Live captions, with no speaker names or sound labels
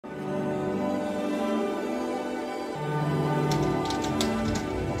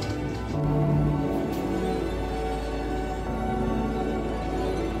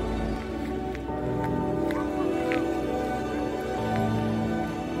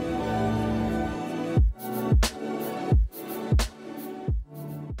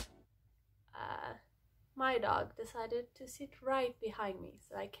dog decided to sit right behind me,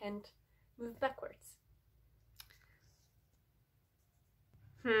 so I can't move backwards.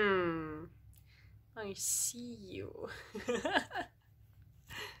 I see you.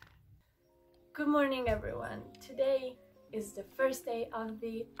 Good morning, everyone. Today is the first day of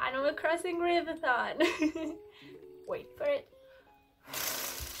the Animal Crossing readathon. Wait for it.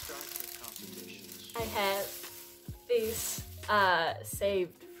 I have this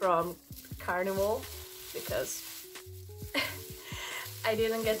saved from Carnival because I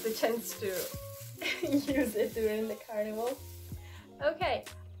didn't get the chance to use it during the Carnival. Okay,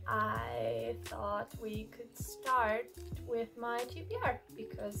 I thought we could start with my TBR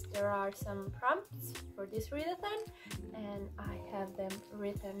because there are some prompts for this readathon and I have them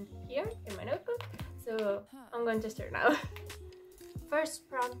written here in my notebook, so I'm going to start now. First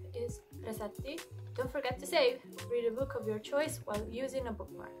prompt is Resetti. Don't forget to save. Read a book of your choice while using a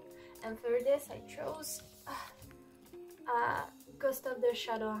bookmark. And for this I chose Gustav the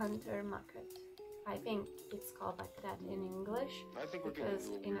Shadowhunter Market. I think it's called like that in English, because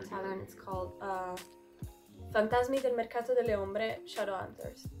in Italian it's called Fantasmi del Mercato delle Ombre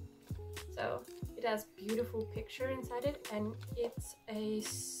Shadowhunters. So it has beautiful picture inside it, and it's a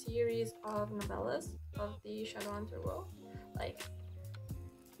series of novellas of the Shadowhunter world. Like,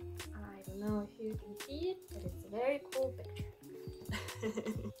 I don't know if you can see it, but it's a very cool picture.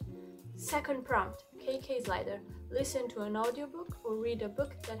 Second prompt, KK Slider. Listen to an audiobook or read a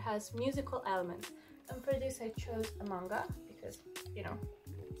book that has musical elements. And for this I chose a manga because, you know,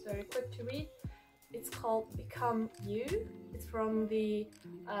 it's very quick to read. It's called Become You. It's from the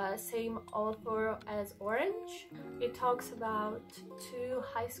same author as Orange. It talks about two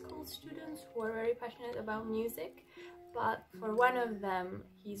high school students who are very passionate about music, but for one of them,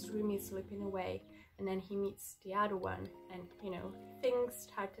 his room is slipping away, and then he meets the other one, and you know, things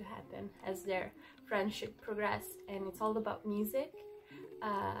start to happen as their friendship progresses, and it's all about music.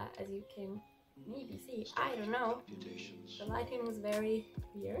 As you can maybe see, I don't know, the lighting is very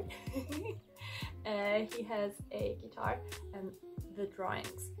weird. He has a guitar and the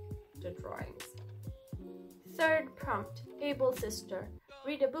drawings. Third prompt, Able Sister.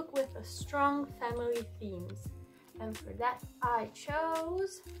 Read a book with a strong family themes. And for that I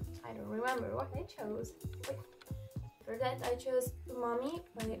chose, I don't remember what I chose. Wait. For that I chose Umami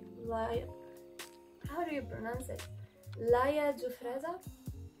by Laia. How do you pronounce it? Laia Jufresa?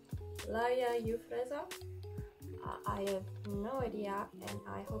 Laia Jufresa? I have no idea, and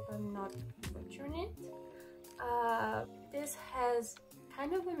I hope I'm not butchering it. This has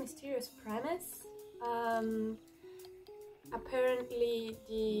kind of a mysterious premise. Apparently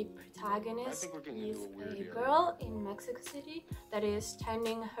the protagonist is a girl in Mexico City that is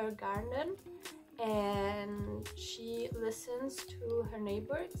tending her garden, and she listens to her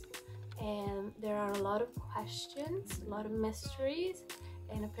neighbors, and there are a lot of questions, a lot of mysteries,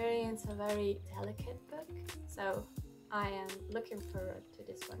 and apparently it's a very delicate book, so I am looking forward to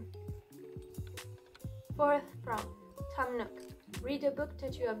this one. Fourth prompt, Tom Nook. Read a book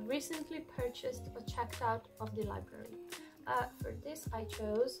that you have recently purchased or checked out of the library. For this I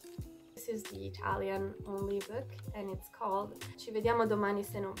chose, this is the Italian only book, and it's called Ci vediamo domani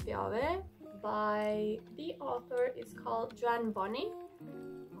se non piove, by the author is called Joan Boni,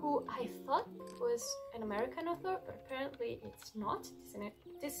 who I thought was an American author, but apparently it's not.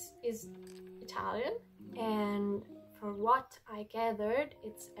 This is Italian, and for what I gathered,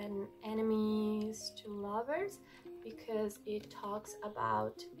 it's an enemies to lovers, because it talks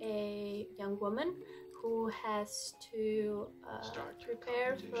about a young woman who has to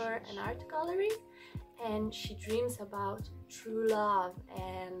prepare for an art gallery, and she dreams about true love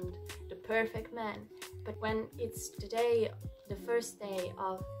and the perfect man. But when it's the first day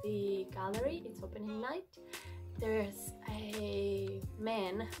of the gallery, it's opening night, there's a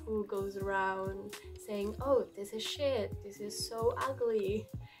man who goes around saying, oh, this is shit, this is so ugly,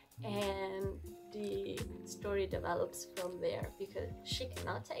 and the story develops from there because she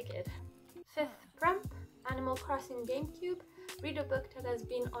cannot take it. Fifth prompt, Animal Crossing GameCube. Read a book that has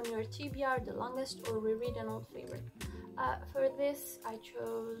been on your TBR the longest, or reread an old favorite. For this I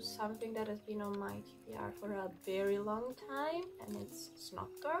chose something that has been on my TBR for a very long time, and it's Snot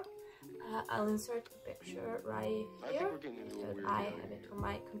Girl. I'll insert the picture right here because I have it on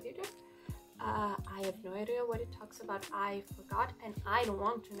my computer. I have no idea what it talks about, I forgot, and I don't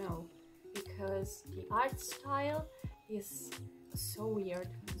want to know because the art style is so weird,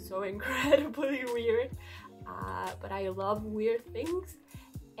 so incredibly weird, but I love weird things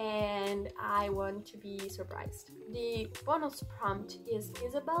and I want to be surprised. The bonus prompt is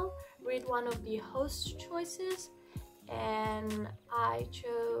Isabel. Read one of the host choices, and I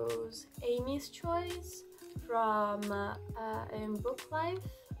chose Amy's choice, from in Book Life.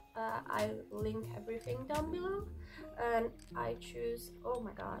 I link everything down below, and I choose, oh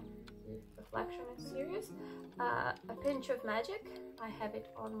my god, the reflection is serious, A Pinch of Magic. I have it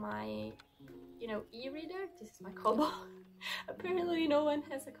on my, you know, e-reader. This is my Kobo. Apparently no one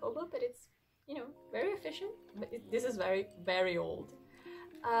has a Kobo, but it's, you know, very efficient. But this is very, very old.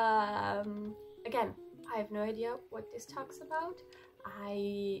 Again, I have no idea what this talks about.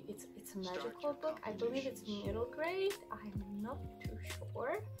 It's a magical book. I believe it's middle grade. I'm not too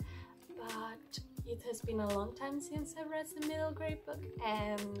sure, but it has been a long time since I read a middle grade book,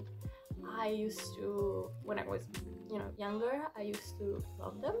 and I used to, when I was, you know, younger, I used to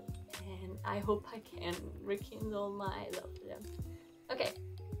love them, and I hope I can rekindle my love for them. Okay,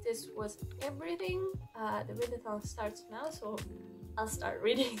 this was everything. The readathon starts now, so I'll start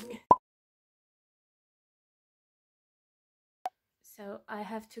reading. So I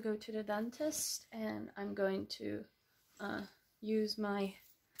have to go to the dentist, and I'm going to use my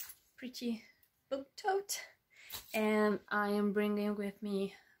pretty book tote, and I am bringing with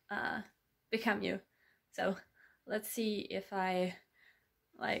me Become You. So let's see if I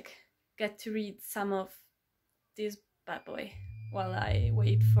like get to read some of this bad boy while I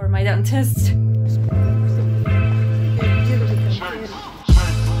wait for my dentist.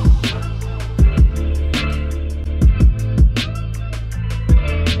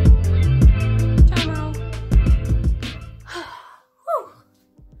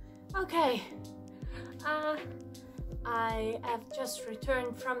 Okay, I have just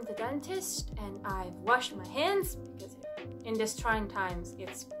returned from the dentist, and I've washed my hands because in these trying times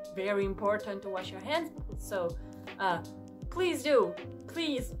it's very important to wash your hands. So please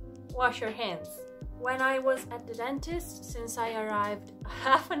wash your hands. When I was at the dentist, since I arrived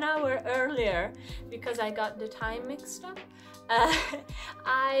half an hour earlier because I got the time mixed up,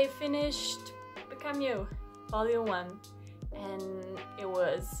 I finished Become You, Volume 1, and it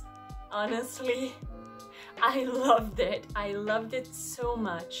was, honestly, I loved it. I loved it so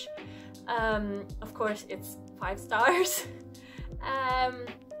much. Of course, it's 5 stars.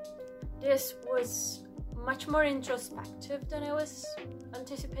 This was much more introspective than I was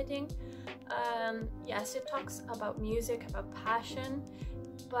anticipating. Yes, it talks about music, about passion,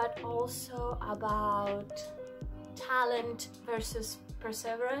 but also about talent versus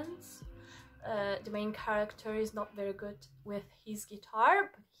perseverance. The main character is not very good with his guitar,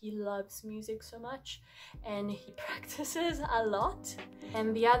 but he loves music so much and he practices a lot.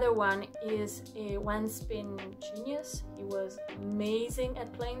 And the other one is a one-spin genius. He was amazing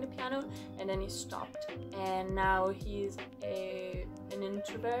at playing the piano, and then he stopped, and now he's an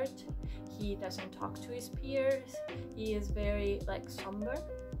introvert. He doesn't talk to his peers. He is very like somber.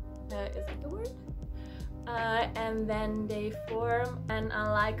 Is that the word? And then they form an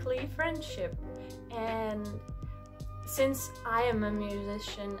unlikely friendship. And since I am a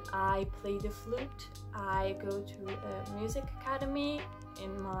musician, I play the flute. I go to a music academy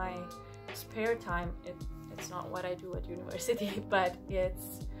in my spare time. It's not what I do at university, but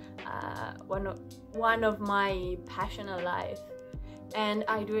it's one of my passion in life. And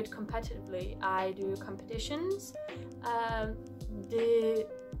I do it competitively. I do competitions.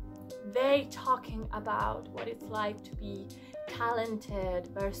 They talking about what it's like to be talented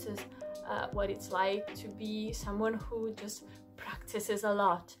versus what it's like to be someone who just practices a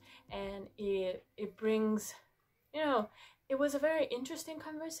lot, and it brings, you know, it was a very interesting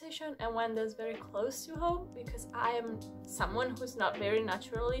conversation, and one that's very close to home because I am someone who's not very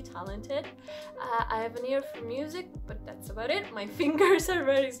naturally talented. I have an ear for music, but that's about it. My fingers are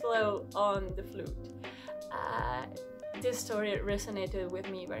very slow on the flute. This story resonated with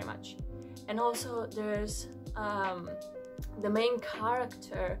me very much. And also there's the main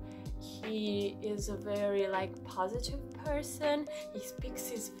character. He is a very like positive person. He speaks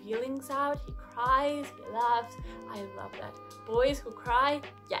his feelings out. He cries, he laughs. I love that. Boys who cry,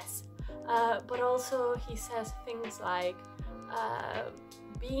 yes. But also he says things like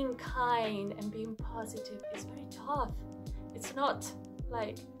being kind and being positive is very tough. It's not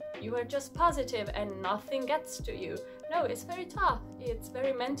like you are just positive and nothing gets to you. No, it's very tough. It's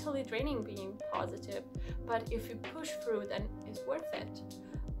very mentally draining being positive. But if you push through, then it's worth it.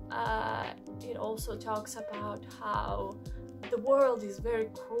 It also talks about how the world is very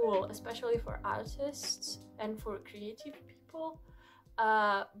cruel, especially for artists and for creative people.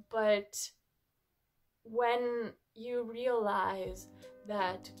 But when you realize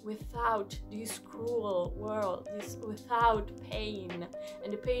that without this cruel world, without pain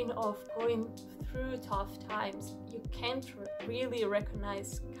and the pain of going through tough times, you can't really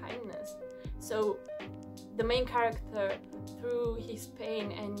recognize kindness. So the main character, through his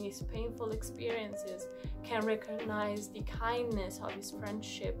pain and his painful experiences, can recognize the kindness of his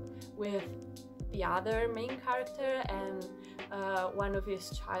friendship with the other main character and one of his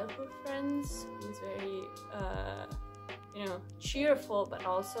childhood friends, who is very you know, cheerful but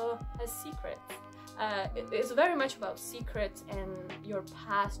also has secrets. It's very much about secrets and your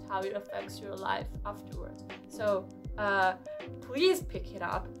past, how it affects your life afterwards. So please pick it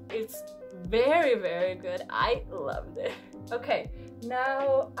up. It's very, very good. I loved it. Okay,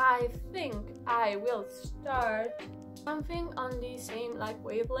 now I think I will start something on the same like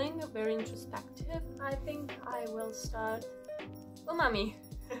wavelength, very introspective. I think I will start Umami.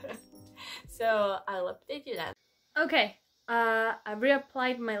 So I'll update you then. Okay, I've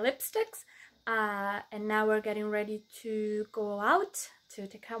reapplied my lipsticks and now we're getting ready to go out to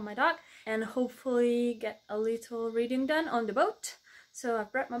take out my dog and hopefully get a little reading done on the boat. So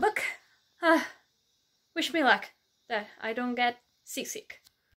I've brought my book. Wish me luck that I don't get seasick.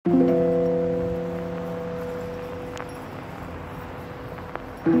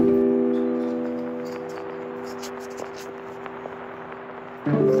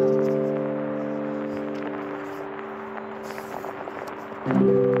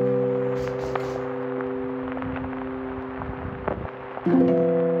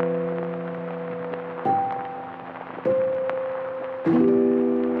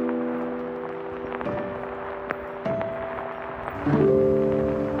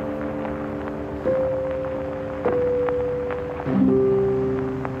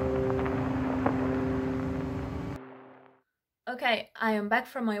 Okay, I am back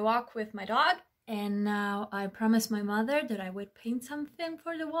from my walk with my dog, and now I promised my mother that I would paint something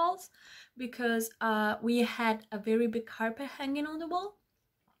for the walls because we had a very big carpet hanging on the wall.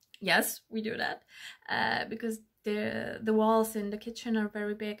 Yes, we do that because the walls in the kitchen are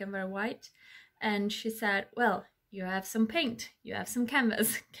very big and very white, and she said, well, you have some paint, you have some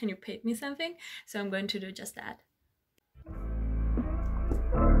canvas, can you paint me something? So I'm going to do just that.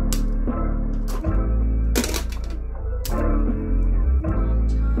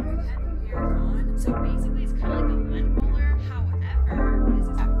 So basically it's kind of like a lint roller, however, this is,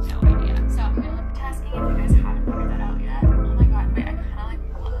 I have no idea. So I'm gonna look tasking if you guys haven't figured that out yet. Oh my god, wait, I kind of like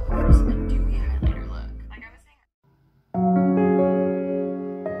love this like dewy highlighter look. Like I was saying.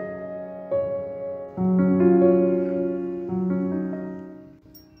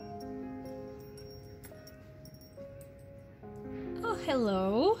 Oh,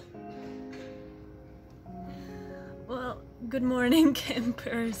 hello. Well, good morning,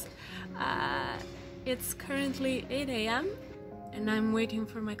 campers. It's currently 8 a.m. and I'm waiting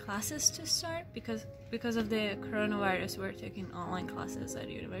for my classes to start because of the coronavirus. We're taking online classes at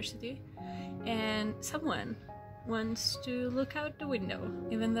university, and someone wants to look out the window,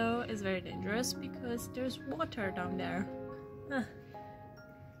 even though it's very dangerous because there's water down there.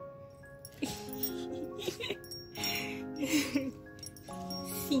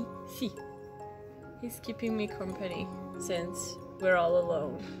 See, he's keeping me company since we're all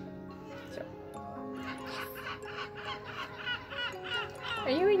alone. So. Are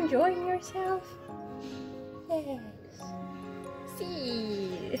you enjoying yourself? Yes.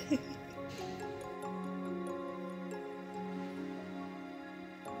 See.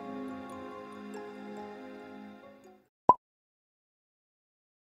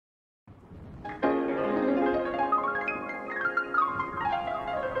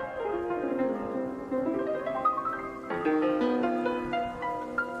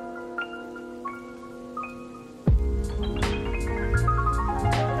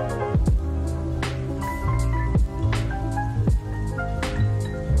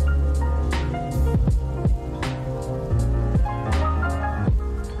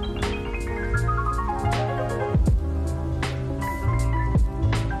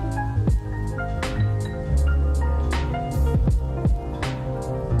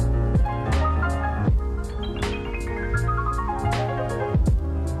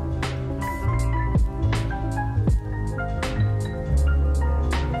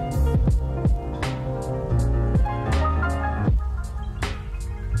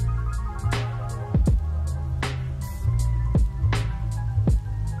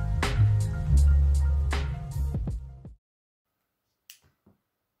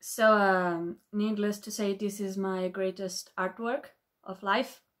 So, needless to say, this is my greatest artwork of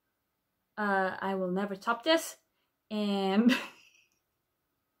life. I will never top this, and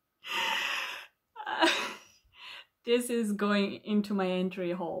this is going into my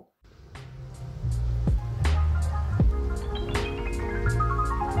entry hole.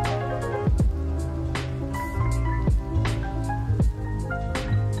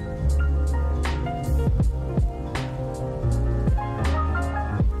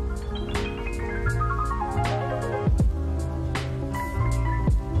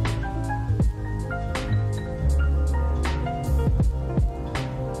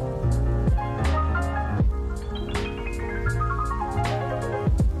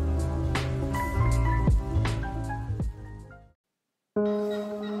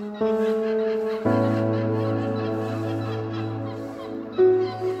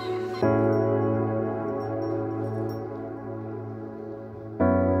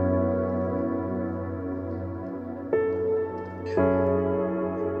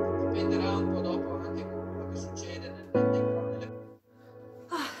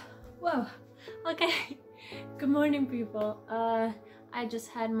 Whoa, okay. Good morning, people. I just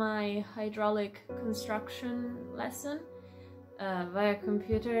had my hydraulic construction lesson via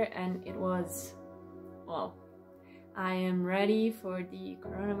computer, and it was, well, I am ready for the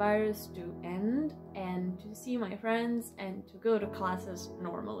coronavirus to end and to see my friends and to go to classes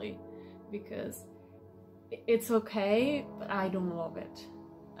normally, because it's okay, but I don't love it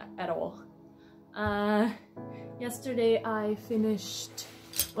at all. Yesterday I finished,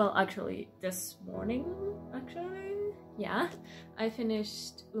 well, actually this morning, yeah, I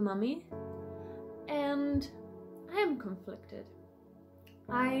finished Umami, and I am conflicted.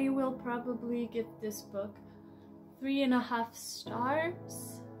 I will probably give this book 3.5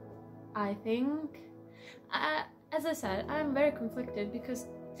 stars, I think. As I said, I'm very conflicted because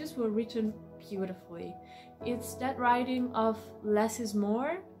these were written beautifully. It's that writing of less is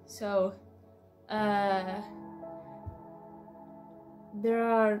more, so there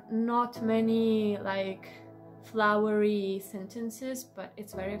are not many like flowery sentences, but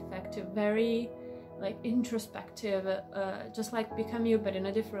it's very effective, very like introspective, just like Become You, but in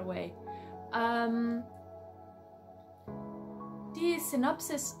a different way. The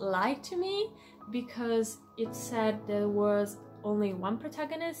synopsis lied to me because it said there was only one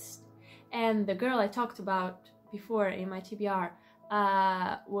protagonist, and the girl I talked about before in my TBR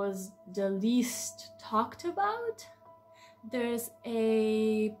was the least talked about. There's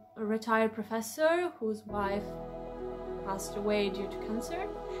a retired professor whose wife passed away due to cancer,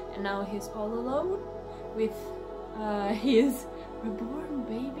 and now he's all alone with his reborn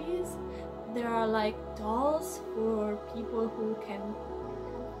babies. There are like dolls for people who can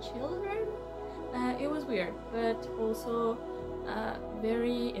have children. It was weird, but also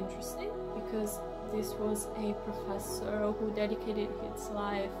very interesting, because this was a professor who dedicated his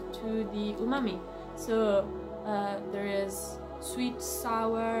life to the umami. So there is sweet,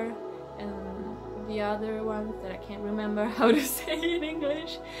 sour, and the other ones that I can't remember how to say in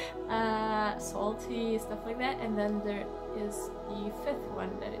English, salty, stuff like that. And then there is the fifth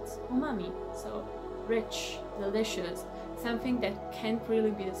one that it's umami, so rich, delicious, something that can't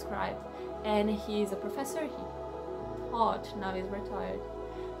really be described. And he's a professor, he taught, now he's retired.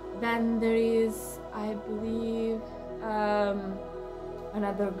 Then there is, I believe,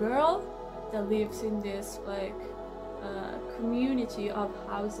 another girl that lives in this like community of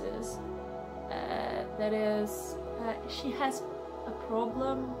houses. That is, she has a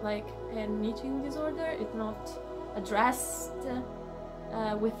problem, like an eating disorder. It's not addressed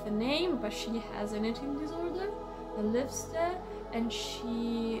with the name, but she has an eating disorder that lives there, and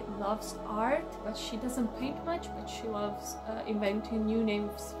she loves art, but she doesn't paint much, but she loves inventing new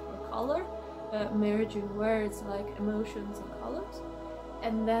names for color, merging words like emotions and colors.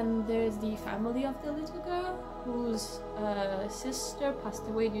 And then there's the family of the little girl, whose sister passed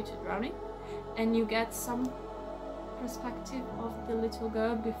away due to drowning, and you get some perspective of the little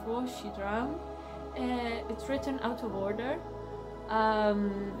girl before she drowned. It's written out of order,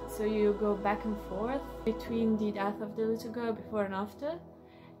 so you go back and forth between the death of the little girl before and after,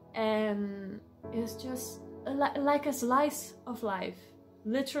 and it's just like a slice of life,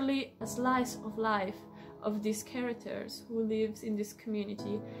 literally a slice of life of these characters who lives in this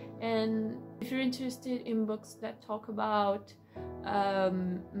community. And if you're interested in books that talk about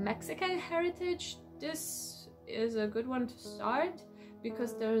Mexican heritage, this is a good one to start,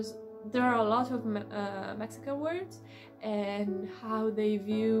 because there are a lot of Mexican words and how they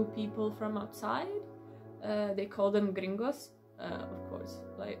view people from outside. They call them gringos, of course,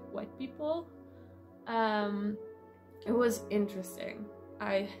 like white people. It was interesting,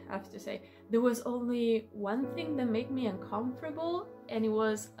 I have to say. There was only one thing that made me uncomfortable, and it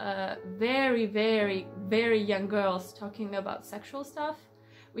was very, very, very young girls talking about sexual stuff,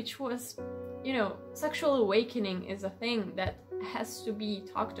 which was, you know, sexual awakening is a thing that has to be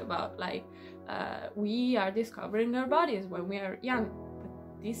talked about. Like, we are discovering our bodies when we are young, but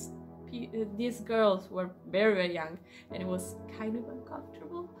these girls were very, very young, and it was kind of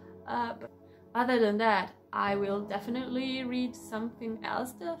uncomfortable. But other than that, I will definitely read something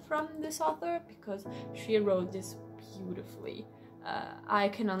else from this author, because she wrote this beautifully. I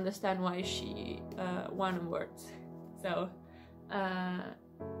can understand why she won awards. So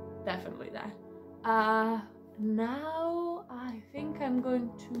definitely that. Now I think I'm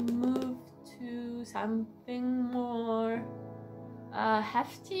going to move to something more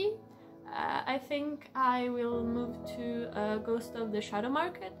hefty. I think I will move to Ghost of the Shadow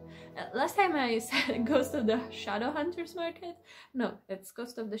Market. Last time I said Ghost of the Shadow Hunters Market. No, it's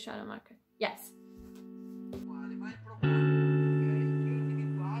Ghost of the Shadow Market. Yes.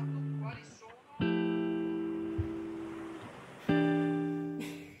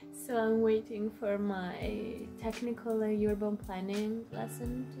 So I'm waiting for my technical urban planning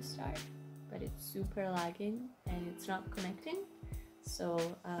lesson to start, but it's super lagging and it's not connecting, so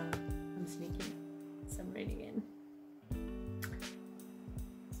I'm sneaking some reading in.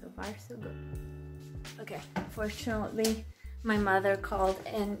 So far so good. Okay, fortunately my mother called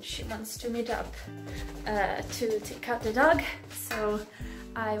and she wants to meet up to take out the dog, so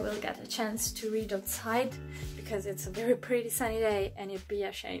I will get a chance to read outside because it's a very pretty sunny day and it'd be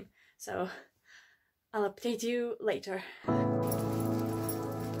a shame. So I'll update you later.